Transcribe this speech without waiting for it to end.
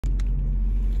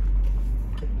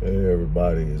Hey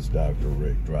everybody, it's Dr.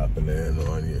 Rick dropping in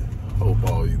on you. Hope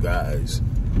all you guys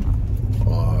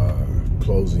are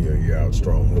closing your year out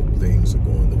strong. Hope things are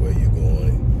going the way you're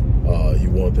going.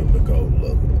 You want them to go.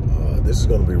 Look, this is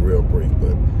going to be real brief,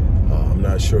 but I'm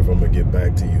not sure if I'm going to get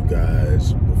back to you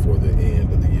guys before the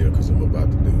end of the year because I'm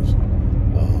about to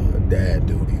do dad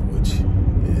duty, which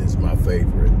is my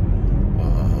favorite.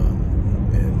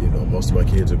 And, you know, most of my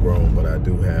kids are grown, but I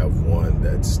do have one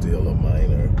that's still a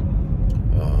minor.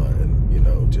 And, you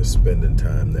know, just spending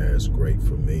time there is great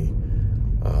for me.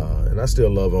 And I still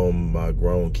love on my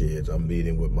grown kids. I'm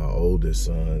meeting with my oldest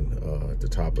son at the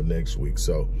top of next week.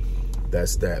 So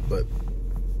that's that. But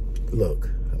look,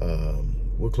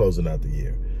 we're closing out the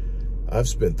year. I've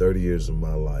spent 30 years of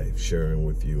my life sharing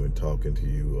with you and talking to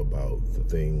you about the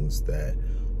things that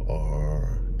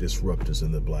are disruptors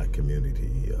in the black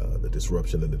community, the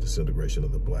disruption and the disintegration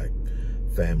of the black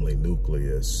family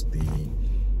nucleus, the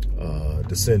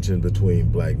dissension between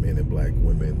black men and black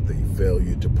women, the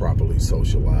failure to properly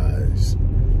socialize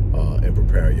and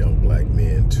prepare young black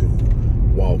men to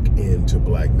walk into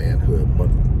black manhood.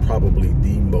 Probably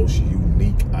the most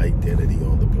unique identity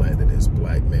on the planet is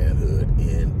black manhood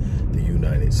in the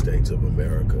United States of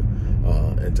America.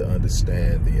 And to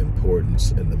understand the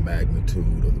importance and the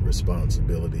magnitude of the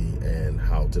responsibility and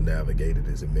how to navigate it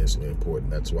is immensely important.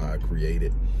 That's why I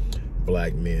created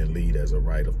Black Men Lead as a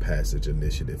Rite of Passage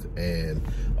initiative and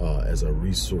as a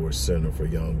resource center for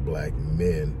young black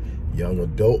men, young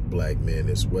adult black men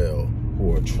as well,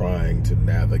 who are trying to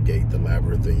navigate the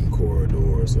labyrinthine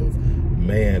corridors of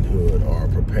manhood or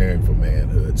preparing for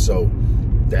manhood. So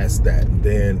that's that. And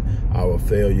then our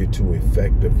failure to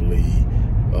effectively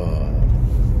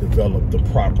develop the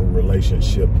proper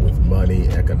relationship with money,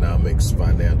 economics,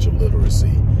 financial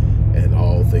literacy, and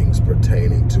all things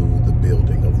pertaining to the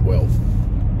building of wealth.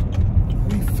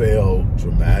 We failed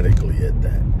dramatically at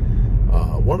that.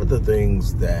 One of the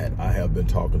things that I have been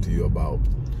talking to you about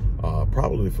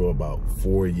probably for about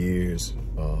 4 years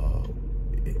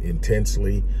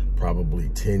intensely, probably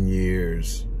 10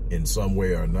 years in some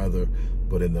way or another,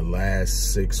 but in the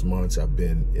last 6 months I've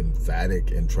been emphatic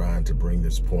in trying to bring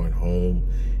this point home,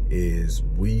 is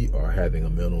we are having a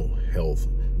mental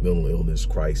illness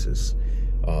crisis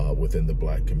within the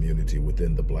black community,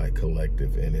 within the black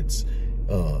collective, and it's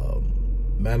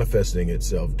manifesting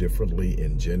itself differently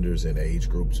in genders and age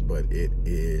groups, but it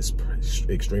is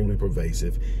extremely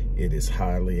pervasive, it is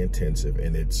highly intensive,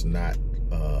 and it's not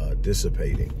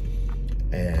dissipating.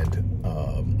 And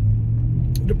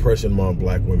depression among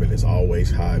black women is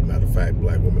always high. Matter of fact,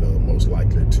 black women are the most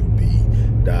likely to be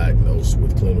diagnosed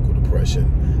with clinical depression.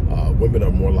 Women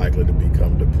are more likely to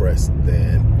become depressed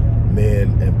than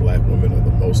men, and black women are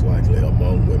the most likely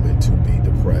among women to be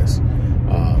depressed.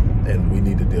 And we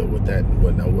need to deal with that.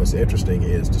 Now, what's interesting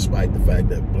is, despite the fact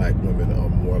that black women are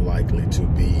more likely to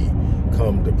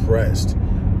become depressed,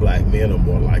 black men are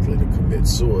more likely to commit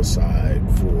suicide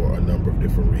for a number of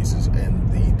different reasons.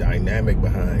 And the dynamic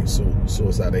behind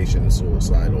suicidation and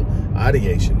suicidal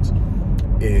ideations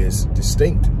is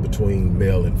distinct between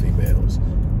male and females.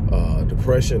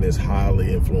 Depression is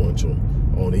highly influential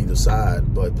on either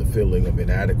side, but the feeling of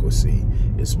inadequacy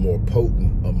is more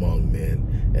potent among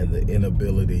men, and the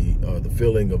inability, the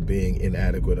feeling of being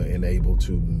inadequate or unable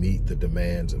to meet the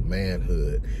demands of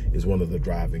manhood is one of the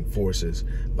driving forces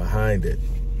behind it.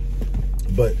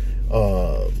 But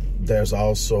there's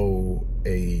also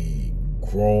a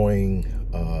growing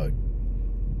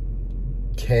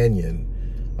canyon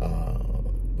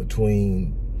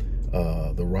between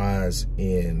the rise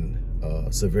in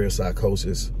severe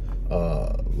psychosis,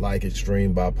 like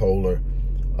extreme bipolar,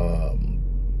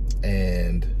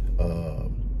 and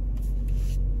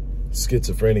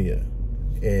schizophrenia,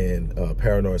 and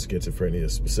paranoid schizophrenia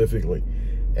specifically,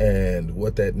 and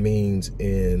what that means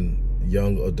in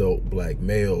young adult black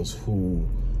males who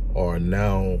are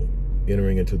now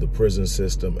entering into the prison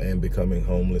system and becoming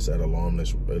homeless at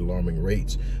alarming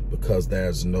rates, because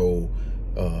there's no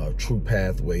true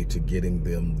pathway to getting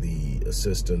them the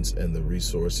assistance and the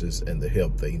resources and the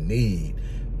help they need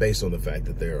based on the fact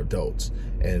that they're adults.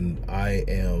 And I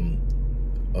am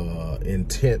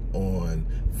intent on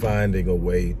finding a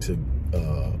way to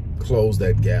close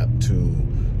that gap, to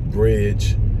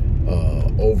bridge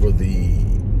over the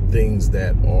things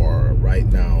that are right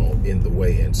now in the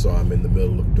way. And so I'm in the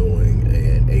middle of doing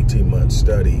an 18-month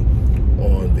study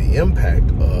on the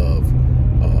impact of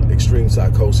extreme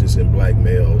psychosis in black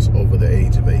males over the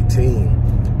age of 18,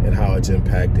 and how it's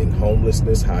impacting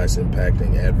homelessness, how it's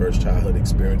impacting adverse childhood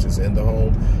experiences in the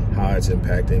home, how it's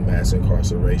impacting mass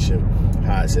incarceration,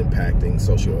 how it's impacting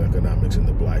socioeconomics in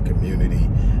the black community,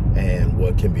 and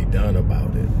what can be done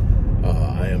about it.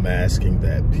 I am asking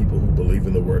that people who believe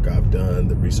in the work I've done,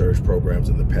 the research programs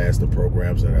in the past, the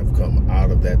programs that have come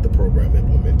out of that, the program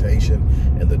implementation,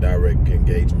 and the direct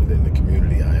engagement in the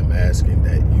community, I am asking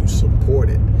that you support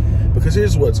it. Because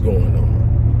here's what's going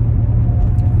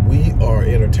on. We are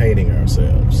entertaining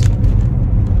ourselves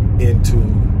into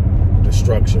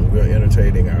destruction. We're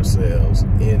entertaining ourselves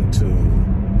into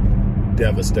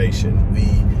devastation. We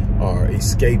are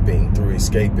escaping through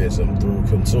escapism, through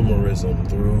consumerism,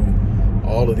 through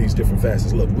all of these different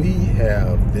facets. Look, we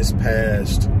have this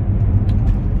past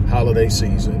holiday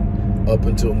season up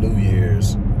until New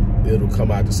Year's, it'll come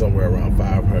out to somewhere around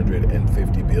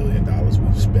 $550 billion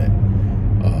we've spent.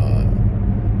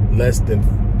 Less than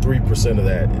 3% of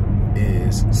that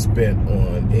is spent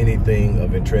on anything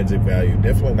of intrinsic value.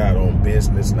 Definitely not on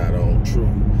business, not on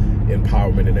true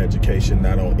empowerment and education,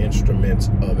 not on instruments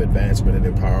of advancement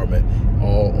and empowerment,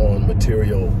 all on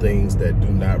material things that do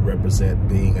not represent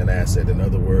being an asset. In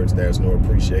other words, there's no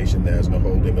appreciation, there's no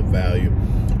holding of value.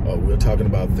 We're talking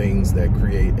about things that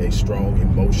create a strong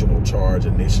emotional charge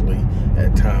initially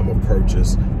at time of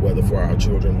purchase, whether for our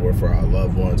children or for our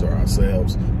loved ones or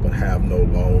ourselves, but have no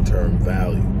long-term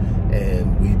value.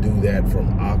 And we do that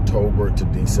from October to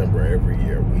December every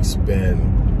year. We spend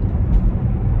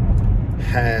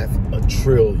 $500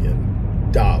 billion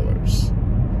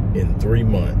in 3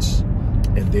 months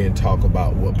and then talk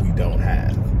about what we don't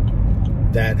have.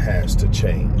 That has to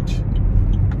change.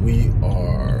 We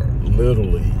are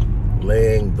literally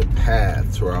laying the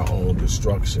path to our own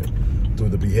destruction through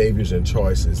the behaviors and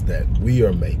choices that we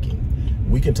are making.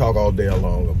 We can talk all day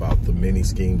long about the many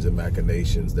schemes and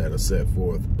machinations that are set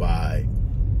forth by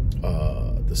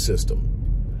the system.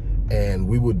 And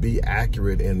we would be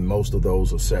accurate in most of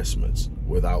those assessments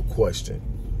without question.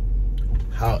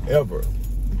 However,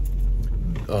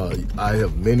 I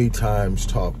have many times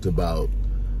talked about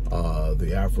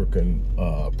the African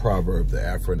proverb, the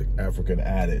African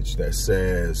adage that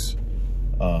says,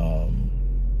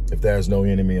 if there's no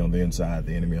enemy on the inside,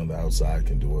 the enemy on the outside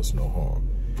can do us no harm.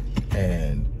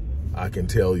 And I can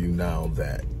tell you now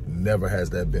that never has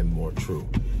that been more true.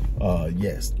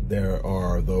 Yes, there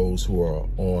are those who are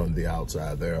on the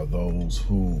outside. There are those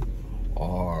who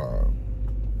are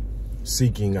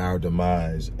seeking our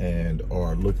demise and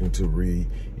are looking to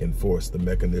reinforce the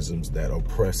mechanisms that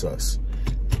oppress us.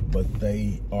 But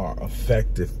they are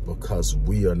effective because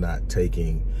we are not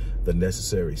taking the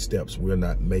necessary steps. We're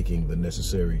not making the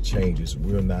necessary changes.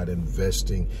 We're not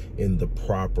investing in the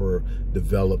proper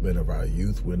development of our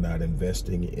youth. We're not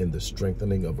investing in the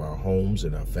strengthening of our homes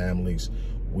and our families.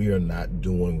 We are not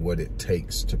doing what it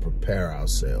takes to prepare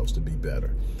ourselves to be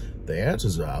better. The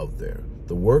answers are out there.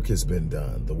 The work has been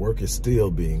done. The work is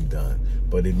still being done,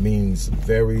 but it means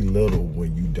very little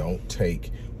when you don't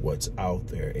take what's out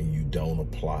there and you don't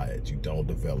apply it, you don't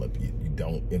develop it, you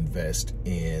don't invest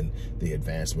in the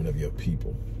advancement of your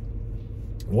people.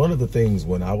 One of the things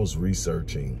when I was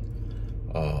researching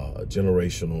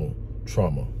generational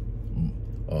trauma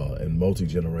and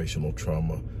multi-generational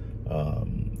trauma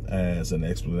as an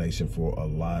explanation for a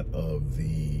lot of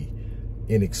the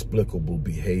inexplicable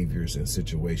behaviors and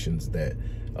situations that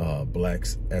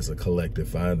blacks as a collective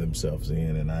find themselves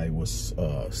in, and I was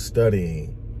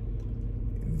studying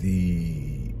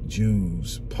the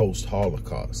Jews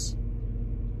post-Holocaust.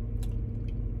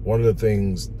 One of the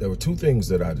things, there were two things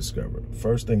that I discovered.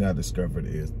 First thing I discovered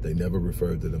is they never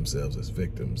referred to themselves as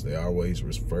victims. They always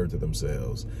referred to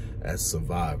themselves as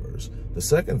survivors. The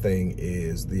second thing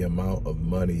is the amount of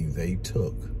money they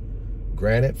took.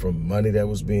 Granted, from money that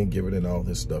was being given and all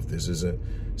this stuff, this isn't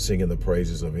singing the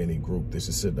praises of any group. This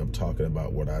is sitting up talking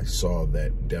about what I saw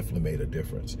that definitely made a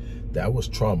difference. That was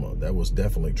trauma. That was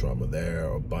definitely trauma. There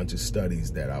are a bunch of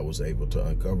studies that I was able to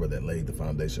uncover that laid the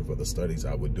foundation for the studies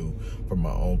I would do for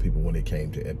my own people when it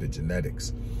came to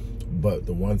epigenetics. But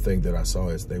the one thing that I saw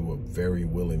is they were very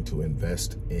willing to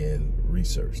invest in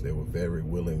research. They were very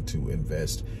willing to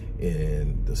invest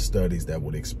in the studies that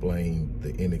would explain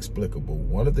the inexplicable.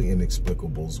 One of the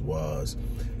inexplicables was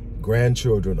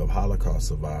grandchildren of Holocaust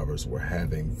survivors were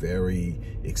having very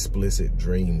explicit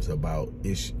dreams about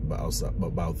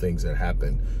things that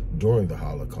happened during the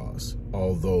Holocaust,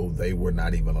 although they were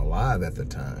not even alive at the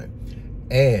time,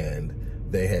 and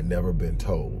they had never been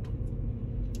told.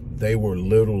 They were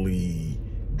literally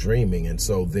dreaming, and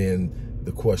so then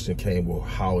the question came, well,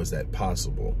 how is that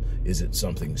possible? Is it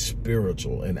something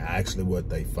spiritual? And actually what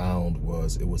they found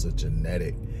was it was a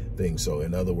genetic thing. So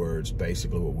in other words,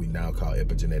 basically what we now call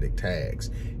epigenetic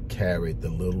tags carried the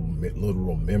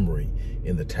literal memory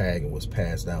in the tag and was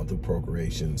passed down through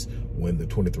procreations when the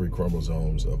 23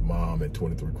 chromosomes of mom and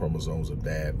 23 chromosomes of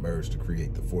dad merged to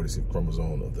create the 46th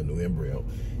chromosome of the new embryo.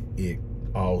 It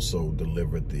also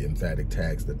delivered the emphatic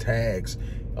tags. The tags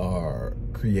are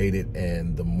created,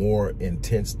 and the more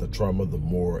intense the trauma, the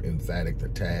more emphatic the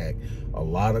tag. A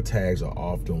lot of tags are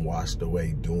often washed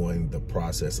away during the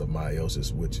process of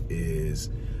meiosis, which is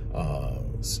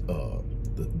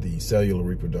the cellular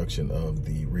reproduction of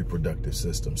the reproductive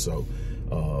system. So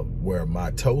where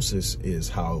mitosis is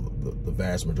how the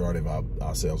vast majority of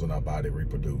our cells in our body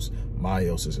reproduce,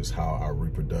 meiosis is how our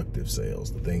reproductive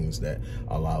cells, the things that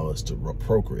allow us to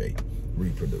procreate,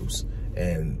 reproduce.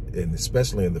 And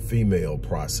especially in the female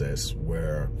process,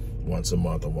 where once a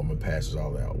month a woman passes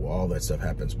all that, well, all that stuff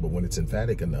happens. But when it's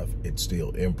emphatic enough, it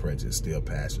still imprints, it still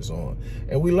passes on.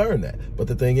 And we learn that. But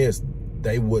the thing is,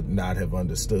 they would not have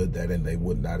understood that, and they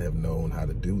would not have known how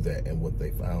to do that. And what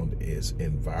they found is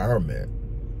environment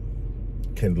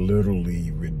can literally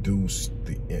reduce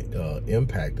the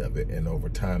impact of it. And over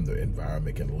time, the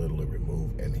environment can literally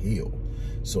remove and heal.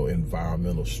 So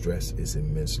environmental stress is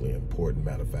immensely important.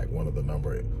 Matter of fact, one of the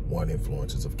 #1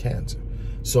 influences of cancer.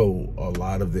 So a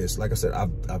lot of this, like I said,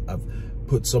 I've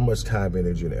put so much time,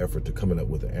 energy, and effort to coming up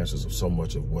with the answers of so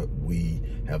much of what we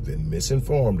have been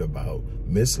misinformed about,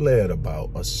 misled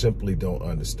about, or simply don't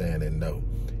understand and know.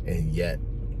 And yet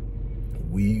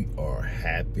we are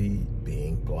happy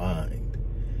being blind.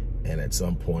 And at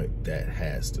some point that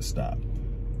has to stop.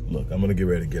 Look, I'm gonna get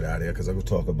ready to get out of here because I could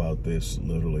talk about this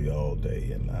literally all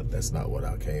day, and that's not what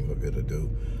I came up here to do.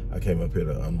 I came up here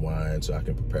to unwind so I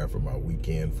can prepare for my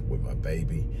weekend with my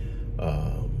baby,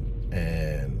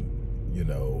 and you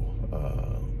know,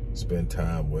 spend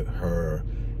time with her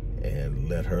and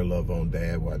let her love on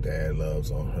dad while dad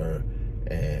loves on her,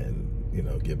 and you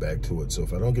know, get back to it. So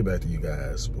if I don't get back to you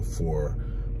guys before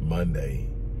Monday,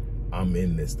 I'm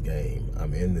in this game.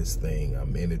 I'm in this thing.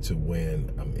 I'm in it to win.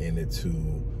 I'm in it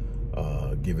to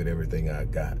give it everything I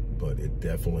got. But it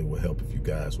definitely will help if you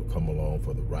guys will come along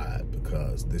for the ride,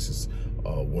 because this is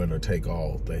a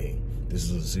winner-take-all thing. This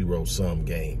is a zero-sum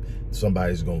game.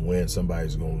 Somebody's going to win,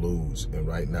 somebody's going to lose. And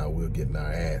right now, we're getting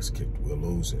our ass kicked. We're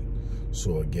losing.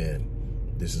 So again,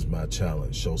 this is my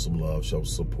challenge. Show some love, show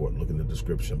some support. Look in the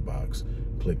description box.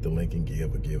 Click the link and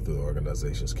give, or give through the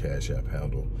organization's Cash App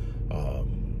handle.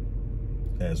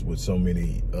 As with so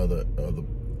many other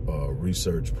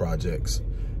research projects,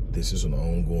 this is an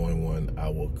ongoing one. I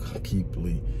will keep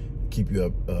you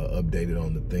updated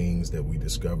on the things that we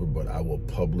discover, but I will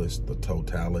publish the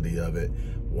totality of it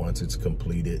once it's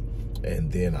completed,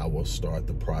 and then I will start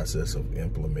the process of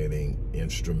implementing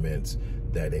instruments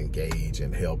that engage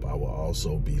and help. I will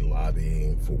also be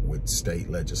lobbying with state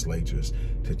legislatures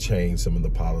to change some of the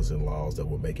policies and laws that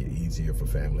will make it easier for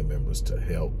family members to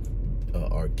help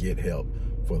or get help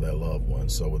for their loved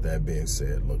ones. So with that being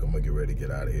said, look, I'm gonna get ready to get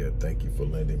out of here. Thank you for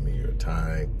lending me your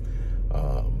time.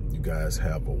 You guys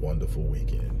have a wonderful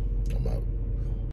weekend. I'm out.